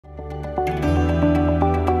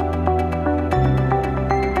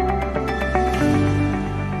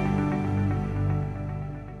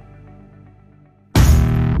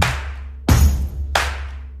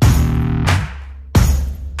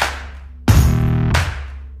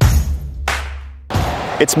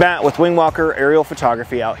It's Matt with Wingwalker Aerial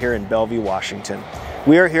Photography out here in Bellevue, Washington.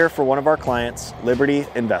 We are here for one of our clients, Liberty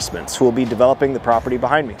Investments, who will be developing the property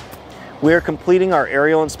behind me. We are completing our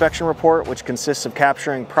aerial inspection report, which consists of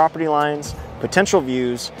capturing property lines, potential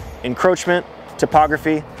views, encroachment,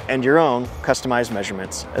 topography, and your own customized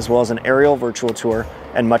measurements, as well as an aerial virtual tour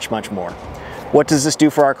and much, much more. What does this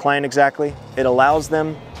do for our client exactly? It allows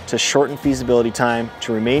them to shorten feasibility time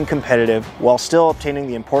to remain competitive while still obtaining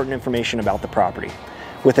the important information about the property.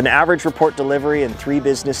 With an average report delivery in 3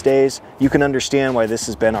 business days, you can understand why this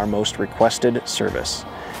has been our most requested service.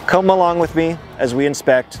 Come along with me as we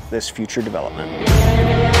inspect this future development.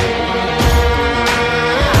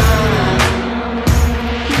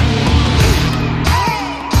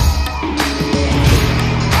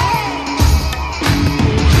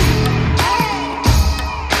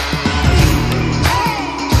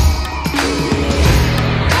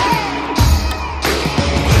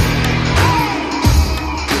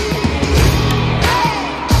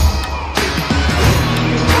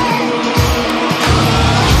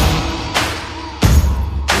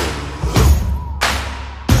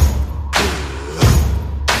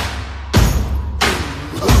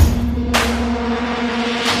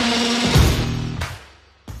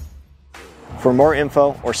 For more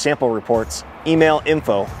info or sample reports, email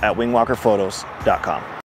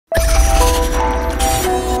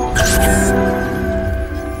info@wingwalkerphotos.com.